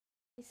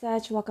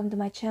Sag, welcome to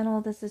my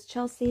channel. This is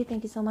Chelsea.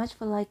 Thank you so much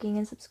for liking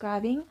and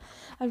subscribing.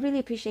 I really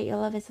appreciate your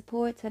love and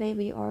support. Today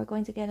we are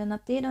going to get an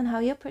update on how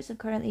your person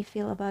currently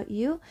feel about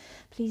you.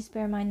 Please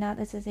bear in mind that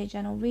this is a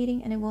general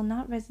reading and it will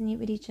not resonate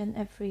with each and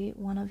every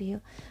one of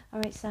you.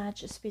 Alright, Sag,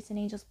 spirits and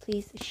angels,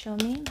 please show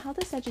me how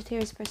the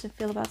Sagittarius person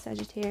feel about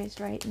Sagittarius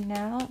right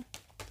now.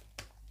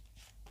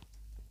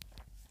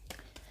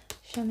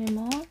 Show me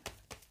more.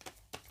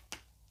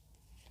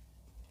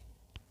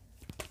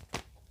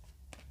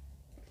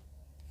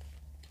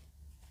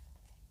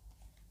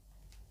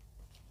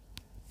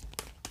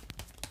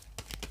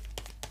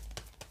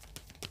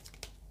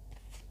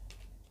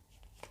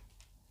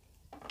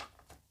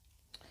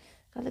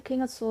 Got the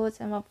King of Swords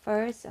and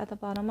Reverse at the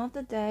bottom of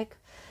the deck.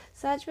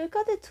 Sag, we've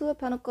got the Two of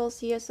Pentacles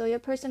here, so your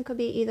person could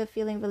be either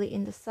feeling really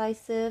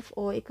indecisive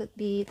or it could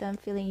be them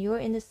feeling you're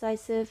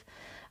indecisive.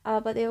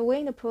 But they're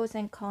weighing the pros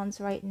and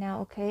cons right now,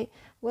 okay?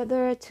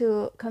 Whether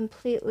to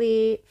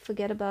completely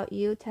forget about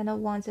you, Ten of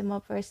Wands and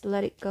Reverse,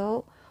 let it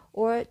go,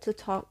 or to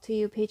talk to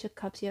you, Page of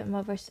Cups here and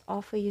Reverse,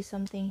 offer you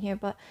something here,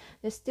 but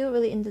they're still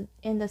really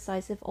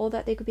indecisive. All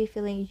that they could be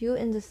feeling you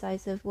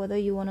indecisive, whether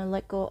you want to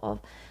let go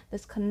of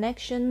this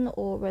connection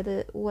or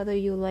whether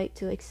you like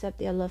to accept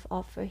their love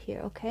offer here,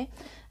 okay?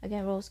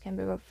 Again, roles can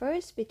be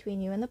reversed between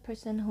you and the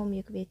person whom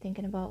you could be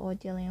thinking about or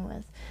dealing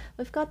with.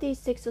 We've got these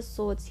Six of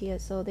Swords here,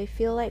 so they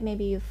feel like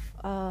maybe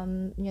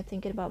you're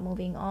thinking about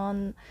moving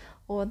on,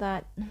 or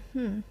that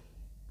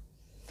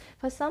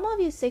for some of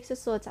you, Six of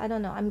Swords, I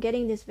don't know, I'm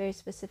getting this very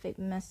specific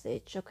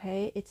message,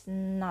 okay? It's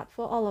not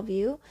for all of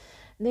you.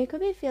 They could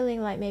be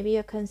feeling like maybe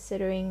you're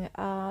considering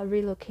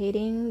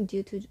relocating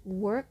due to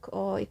work,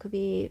 or it could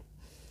be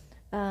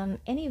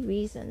any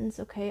reasons,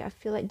 okay? I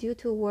feel like due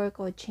to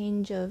work or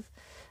change of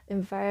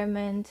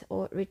environment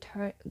or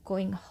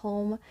going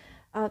home,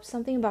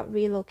 something about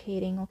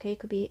relocating, okay? It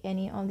could be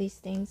any of these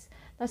things.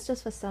 That's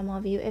just for some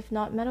of you. If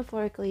not,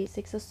 metaphorically,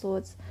 Six of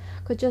Swords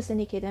could just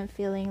indicate them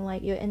feeling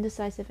like you're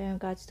indecisive in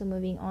regards to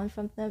moving on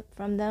from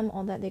them,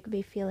 or that they could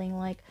be feeling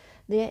like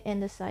they're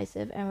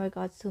indecisive in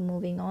regards to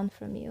moving on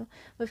from you.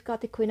 We've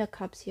got the Queen of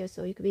Cups here,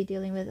 so you could be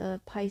dealing with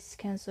a Pisces,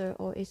 Cancer,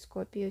 or a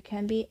Scorpio. It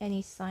can be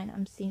any sign.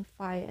 I'm seeing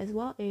fire as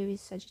well: Aries,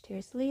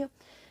 Sagittarius, Leo.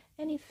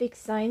 Any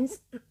fixed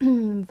signs,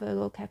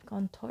 Virgo,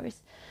 Capricorn,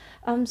 Taurus.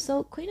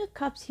 So Queen of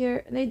Cups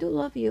here, they do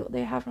love you.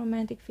 They have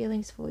romantic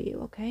feelings for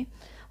you, okay?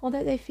 Or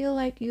that they feel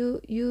like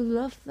you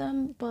love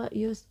them, but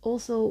you're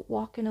also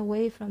walking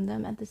away from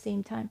them at the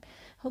same time.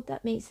 Hope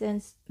that makes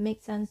sense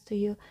to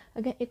you.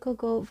 Again, it could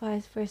go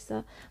vice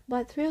versa.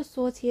 But Three of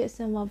Swords here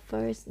is in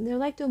reverse. They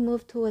like to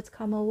move towards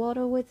calmer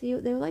water with you.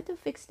 They like to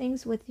fix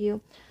things with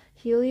you.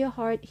 Heal your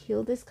heart,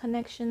 heal this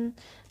connection,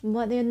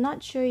 but they're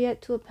not sure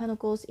yet. Two of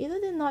Pentacles, either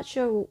they're not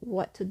sure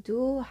what to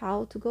do,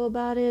 how to go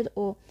about it,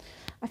 or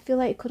I feel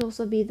like it could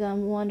also be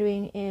them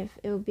wondering if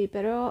it would be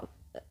better off,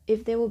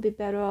 if they would be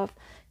better off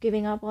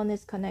giving up on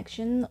this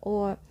connection,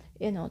 or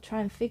try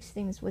and fix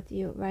things with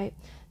you, right?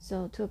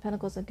 So Two of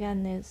Pentacles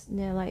again is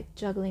they're like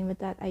juggling with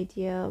that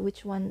idea,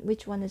 which one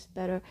is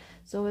better.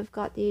 So we've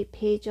got the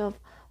Page of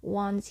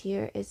Wands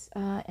here is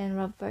in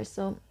reverse.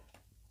 So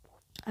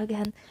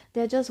again,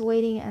 they're just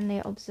waiting and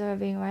they're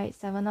observing, right?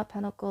 Seven of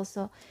Pentacles.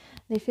 So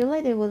they feel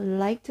like they would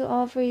like to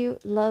offer you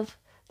love.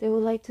 They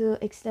would like to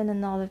extend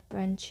an olive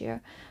branch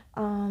here,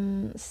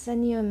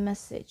 send you a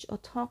message or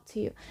talk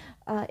to you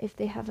if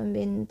they haven't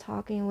been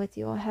talking with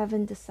you or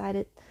haven't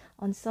decided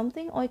on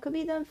something. Or it could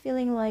be them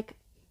feeling like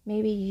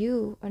maybe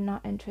you are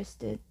not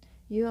interested,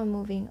 you are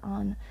moving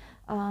on.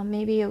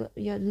 Maybe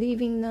you're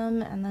leaving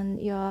them and then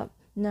you're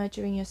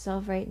nurturing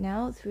yourself right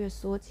now through your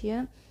swords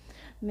here.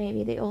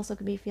 Maybe they also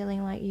could be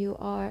feeling like you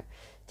are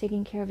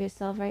taking care of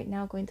yourself right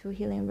now, going through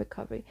healing and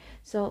recovery.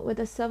 So with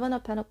the Seven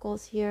of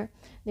Pentacles here,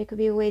 they could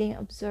be waiting,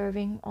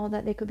 observing, all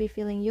that. They could be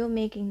feeling you're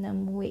making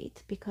them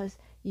wait because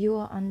you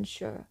are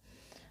unsure.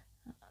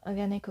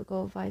 Again, it could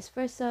go vice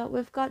versa.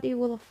 We've got the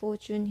Wheel of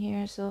Fortune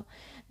here, so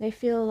they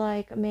feel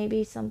like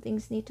maybe some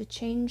things need to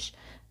change,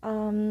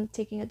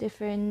 taking a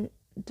different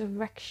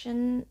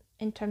direction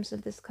in terms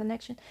of this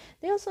connection.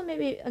 They also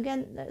maybe,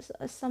 again, there's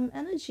some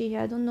energy here.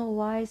 I don't know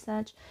why,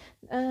 Sag.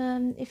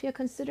 If you're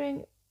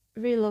considering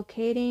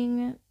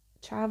relocating,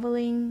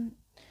 traveling,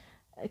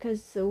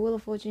 because the Wheel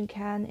of Fortune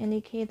can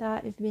indicate that.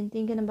 If you've been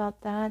thinking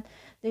about that,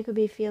 they could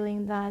be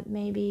feeling that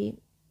maybe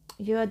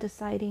you're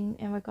deciding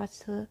in regards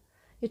to,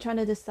 you're trying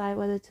to decide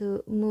whether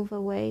to move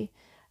away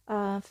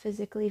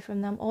physically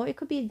from them, or it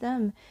could be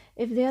them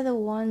if they're the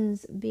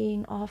ones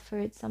being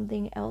offered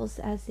something else,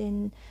 as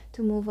in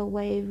to move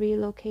away,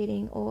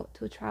 relocating, or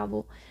to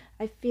travel.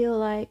 I feel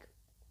like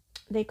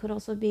they could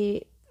also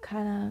be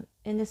kind of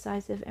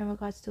indecisive in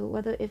regards to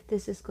whether if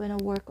this is going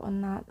to work or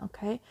not,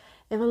 okay?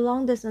 If a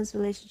long distance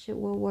relationship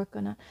will work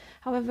or not.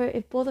 However,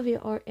 if both of you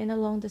are in a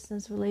long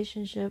distance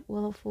relationship,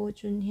 Wheel of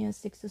Fortune here,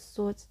 Six of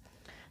Swords,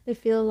 they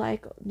feel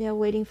like they're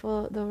waiting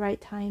for the right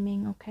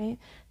timing, okay?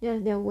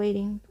 They're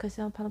waiting, because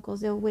Seven of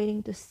Pentacles, they're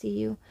waiting to see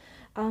you.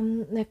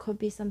 There could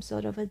be some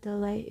sort of a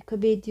delay. It could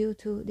be due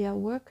to their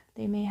work.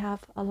 They may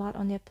have a lot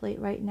on their plate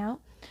right now.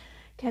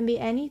 Can be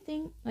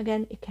anything.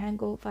 Again, it can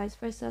go vice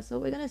versa. So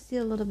we're going to see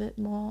a little bit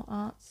more,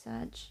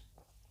 Sag.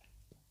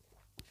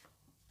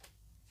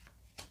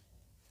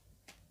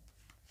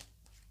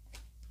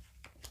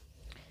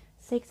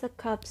 Six of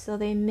Cups, so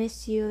they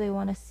miss you, they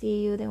want to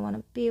see you, they want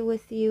to be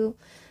with you.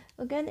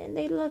 Again, and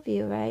they love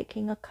you, right?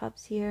 King of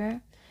Cups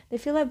here. They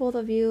feel like both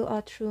of you are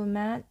a true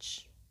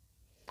match.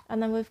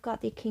 And then we've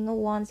got the King of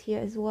Wands here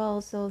as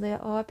well, so they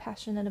are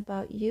passionate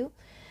about you.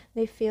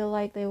 They feel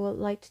like they would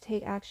like to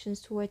take actions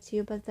towards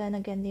you, but then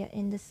again, they are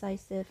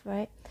indecisive,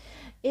 right?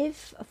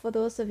 If for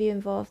those of you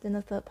involved in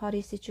a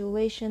third-party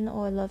situation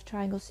or a love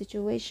triangle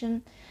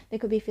situation, they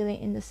could be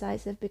feeling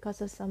indecisive because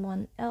of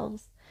someone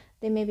else.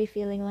 They may be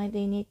feeling like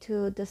they need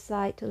to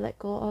decide to let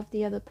go of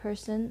the other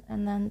person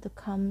and then to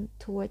come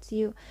towards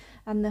you.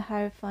 And the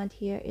Hierophant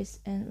here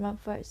is in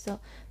reverse, so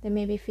they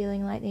may be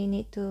feeling like they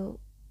need to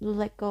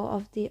let go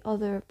of the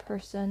other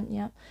person,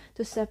 yeah,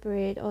 to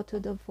separate or to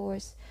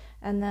divorce.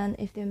 And then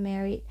if they're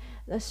married,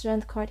 the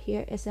Strength card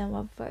here is in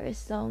reverse,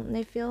 so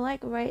they feel like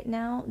right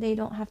now they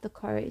don't have the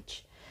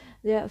courage.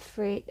 They're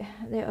afraid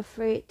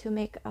to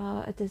make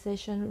a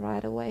decision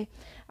right away.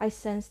 I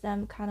sense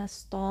them kind of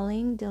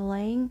stalling,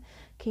 delaying.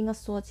 King of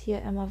Swords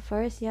here in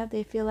reverse, yeah,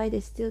 they feel like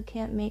they still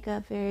can't make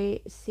a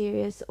very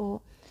serious,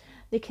 or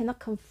they cannot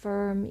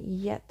confirm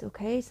yet,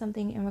 okay,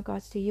 something in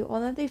regards to you, or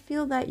that they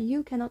feel that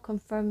you cannot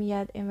confirm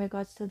yet in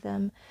regards to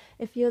them.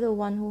 If you're the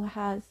one who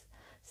has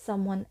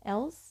someone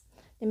else,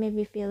 they may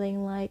be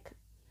feeling like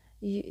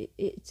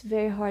it's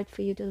very hard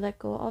for you to let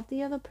go of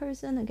the other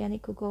person. Again,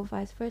 it could go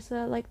vice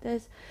versa like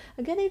this.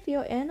 Again, if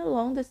you're in a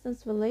long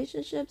distance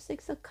relationship,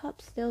 Six of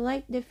Cups,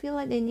 they feel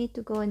like they need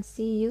to go and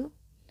see you,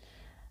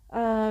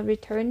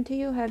 return to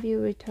you, have you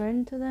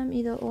return to them,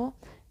 either or.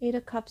 Eight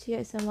of Cups here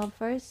is in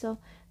reverse, so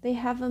they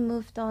haven't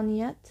moved on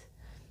yet.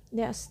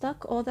 They are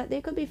stuck, or that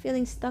they could be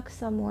feeling stuck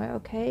somewhere,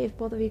 okay, if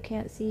both of you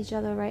can't see each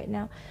other right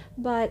now.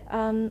 But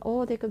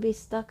or they could be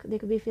stuck, they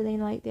could be feeling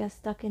like they are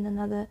stuck in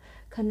another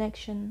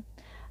connection,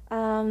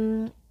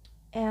 and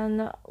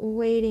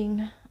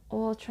waiting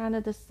or trying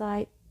to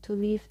decide to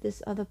leave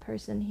this other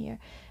person here.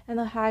 And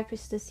the High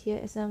Priestess here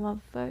is in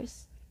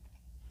reverse.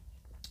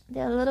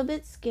 They're a little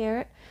bit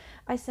scared.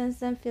 I sense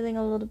them feeling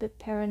a little bit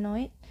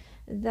paranoid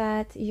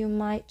that you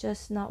might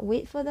just not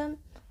wait for them,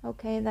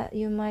 okay, that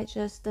you might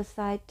just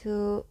decide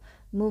to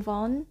move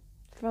on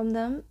from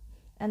them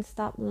and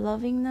stop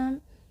loving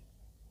them.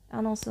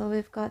 And also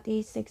we've got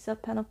the Six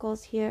of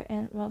Pentacles here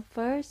in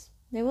reverse.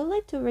 They would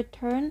like to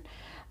return.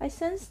 I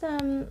sense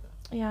them,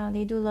 yeah,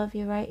 they do love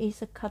you, right?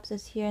 Ace of Cups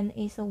is here and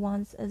Ace of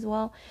Wands as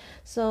well.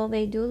 So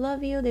they do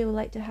love you. They would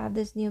like to have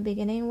this new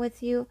beginning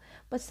with you,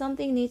 but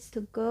something needs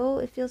to go.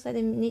 It feels like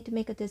they need to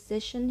make a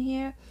decision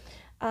here.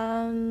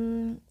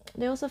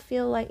 They also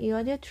feel like you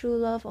are their true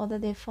love, or that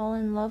they fall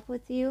in love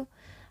with you.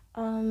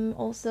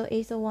 Also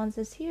Ace of Wands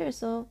is here,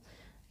 so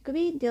you could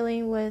be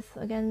dealing with,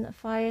 again, a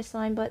fire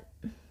sign, but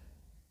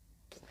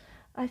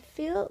I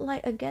feel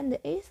like, again,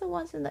 the Ace of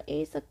Wands and the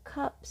Ace of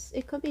Cups,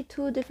 it could be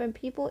two different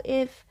people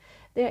if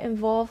they're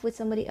involved with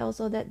somebody else,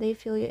 or that they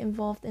feel you're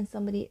involved in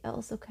somebody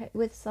else, okay,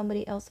 with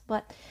somebody else.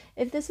 But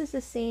if this is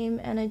the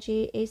same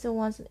energy, Ace of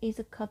Wands and Ace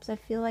of Cups, I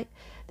feel like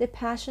they're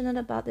passionate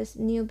about this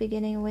new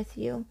beginning with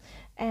you.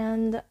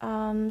 And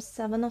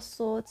Seven of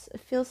Swords,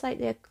 it feels like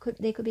they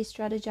could be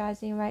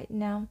strategizing right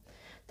now.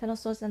 Ten of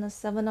Swords and the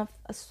Seven of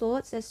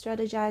Swords, they're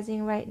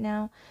strategizing right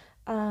now,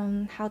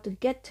 how to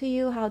get to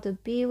you, how to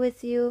be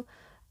with you,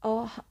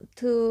 or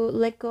to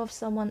let go of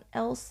someone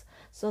else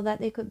so that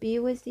they could be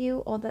with you,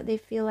 or that they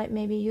feel like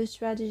maybe you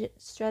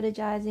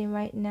strategizing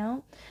right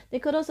now. They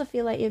could also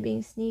feel like you're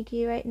being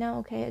sneaky right now,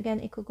 okay,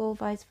 again, it could go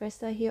vice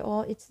versa here,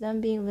 or it's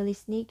them being really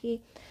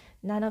sneaky.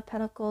 Nine of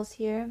Pentacles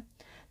here.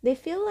 They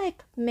feel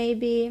like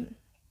maybe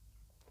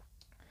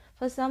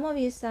for some of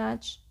you,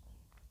 Sag,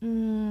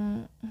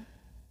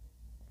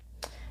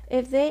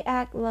 if they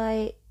act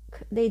like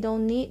they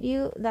don't need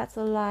you, that's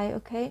a lie,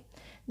 okay?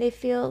 They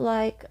feel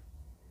like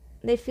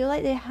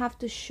they have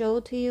to show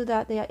to you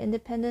that they are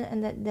independent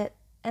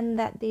and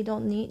that they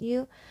don't need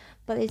you,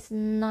 but it's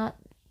not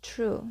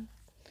true.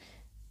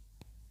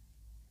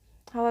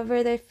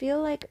 However, they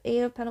feel like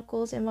Eight of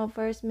Pentacles in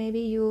reverse, maybe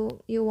you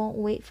won't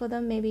wait for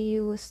them, maybe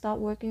you will start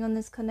working on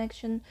this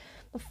connection.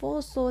 But Four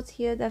of Swords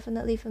here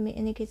definitely for me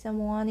indicates them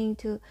wanting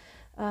to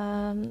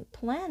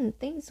plan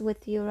things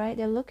with you, right?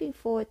 They're looking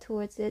forward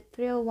towards it.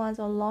 Three of Wands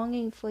are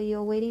longing for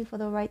you, waiting for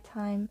the right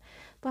time.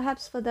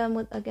 Perhaps for them,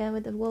 with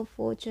the Wheel of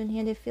Fortune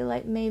here, they feel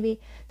like maybe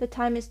the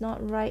time is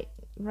not right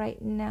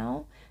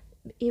now.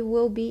 It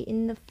will be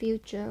in the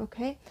future,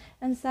 okay?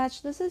 And Sag,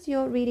 this is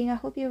your reading. I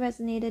hope you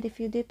resonated. If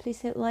you did,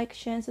 please hit like,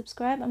 share, and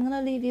subscribe. I'm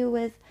gonna leave you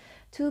with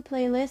two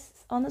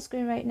playlists on the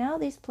screen right now.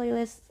 These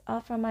playlists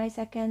are from my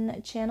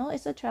second channel.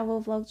 It's a travel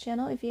vlog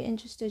channel. If you're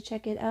interested,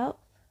 check it out.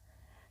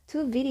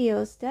 Two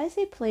videos. Did I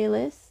say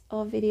playlist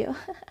or video?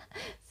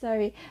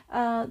 Sorry.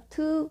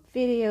 Two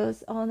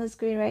videos on the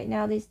screen right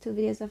now. These two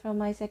videos are from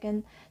my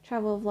second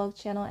travel vlog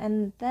channel,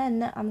 and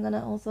then I'm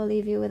gonna also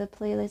leave you with a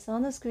playlist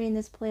on the screen.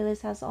 This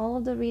playlist has all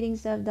of the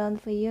readings that I've done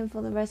for you and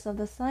for the rest of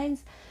the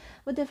signs.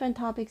 with different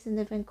topics and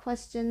different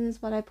questions,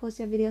 but I post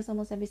your videos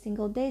almost every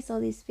single day, so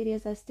these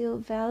videos are still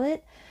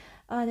valid.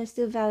 They're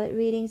still valid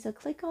readings, so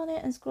click on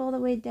it and scroll the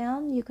way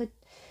down. You could,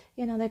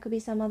 there could be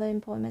some other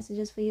important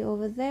messages for you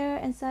over there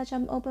and such.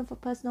 I'm open for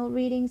personal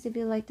readings if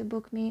you'd like to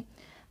book me.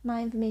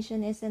 My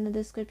information is in the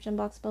description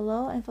box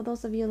below, and for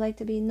those of you who like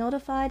to be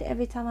notified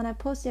every time when I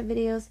post your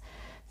videos,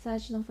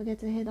 such, don't forget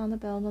to hit on the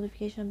bell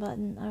notification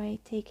button. All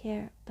right, take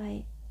care.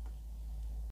 Bye.